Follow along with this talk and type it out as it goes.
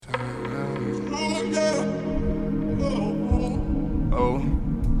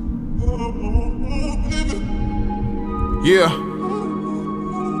Yeah.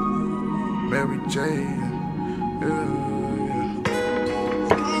 Mary J.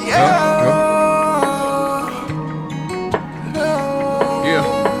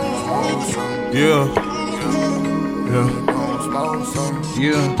 Yeah.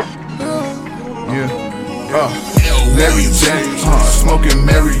 Mary J, smoking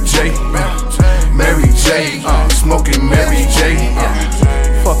Mary J. Mary J, smoking Mary J.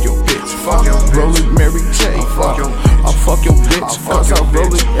 Fuck your bitch, fuck your rollin' Mary J. I'll fuck your bitch, cause I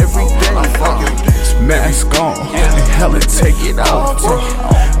roll it every day. Mask on, and hella take it off.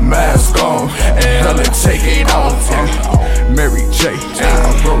 Mask on, and hella take it off. Mary J,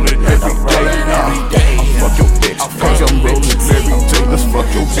 I roll it every day. I'll fuck your bitch, cause I'm rollin' Mary J. Let's fuck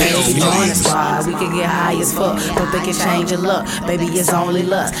your bitch. We can get high as fuck, don't think it change your luck. Baby, it's only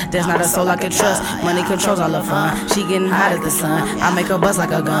lust. There's not a soul I can trust. Money controls all the fun. She getting hot as the sun. I make her bust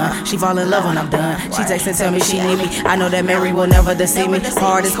like a gun. She fall in love when I'm done. She text and tell me she need me. I know that Mary will never deceive me.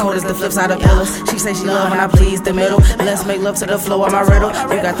 Hard as cold as the flip side of pillows. She say she love when I please the middle. Let's make love to the flow of my riddle.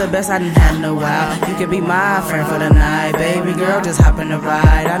 You got the best I done had in a while. You can be my friend for the night, baby girl. Just hop in the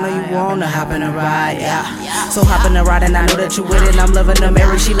ride. I know you wanna hop in the ride, yeah. So hop in the ride and I know that you with it. I'm loving the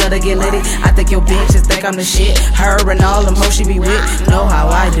Mary, she love to get litty. I think your bitch just think I'm the shit. Her and all them hoes she be with know how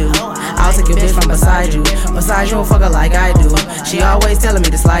I do. I'll take your bitch from beside you. Besides, you don't fuck her like I do. She always telling me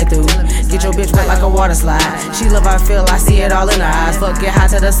to slide through. Get your bitch wet like a water slide. She love I feel, I see it all in her eyes. Fuck get high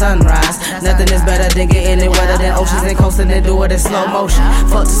to the sunrise. Nothing is better than getting it wetter than oceans and coasting and do it in slow motion.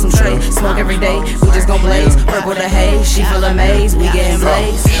 Fuck to some straight, smoke every day. We just gon' blaze, purple the haze. She full of maze, we getting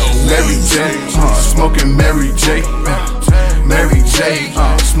blazed. Mary J, smoking Mary J. Mary J,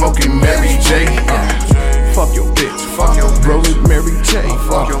 smoking Mary J. Fuck your bitch, fuck your roll it Mary J.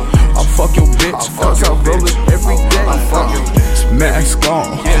 I'll fuck your bitch, cause I roll it every day. Mask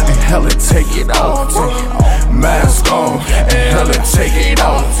on, and hella take it off. Mask on, and hella take it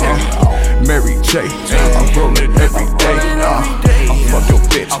off. Mary J, I roll it every day. I'll fuck your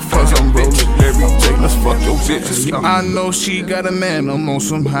bitch, cause I'm rollin' every day. Let's fuck your bitches. I know she got a man, I'm on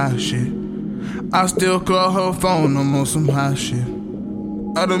some high shit. I still call her phone, I'm on some high shit.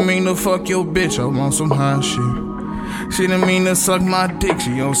 I don't mean to fuck your bitch, I'm on some high shit. She didn't mean to suck my dick,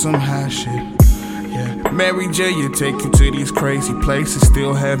 she on some high shit. Yeah, Mary J, you take you to these crazy places.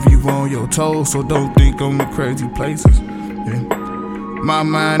 Still have you on your toes, so don't think on the crazy places. Yeah. My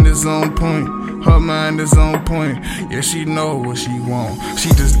mind is on point, her mind is on point. Yeah, she know what she want. She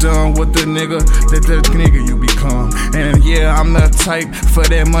just done with the nigga you become. And yeah, I'm the type, for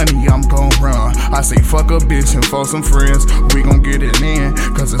that money I'm gon' run. I say fuck a bitch and for some friends, we gon' get it in.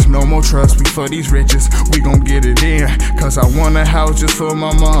 Cause there's no more trust, we for these riches, we gon' get it in. Cause I want a house just for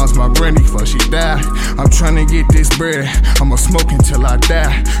my moms, my granny before she die. I'm tryna get this bread, I'ma smoke until I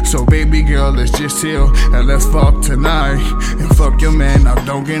die. So baby girl, let's just chill and let's fuck tonight. And fuck your man, now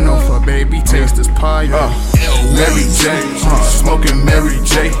don't get no for baby, taste this pie. Mary J, smoking Mary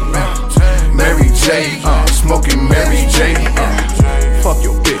J. Mary J, smoking Mary J. Fuck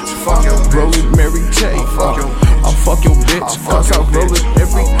your bitch, fuck your roll it Mary J. I'll fuck your bitch, cause I roll it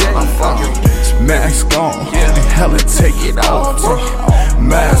every day. Mask on, and hella take it off.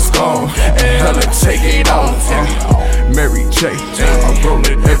 Mask on, and hella take it off. Mary J, I roll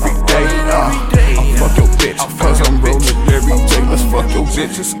it every day. I'll fuck your bitch, cause I'm rollin' every day. Let's fuck your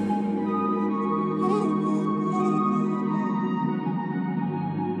bitches.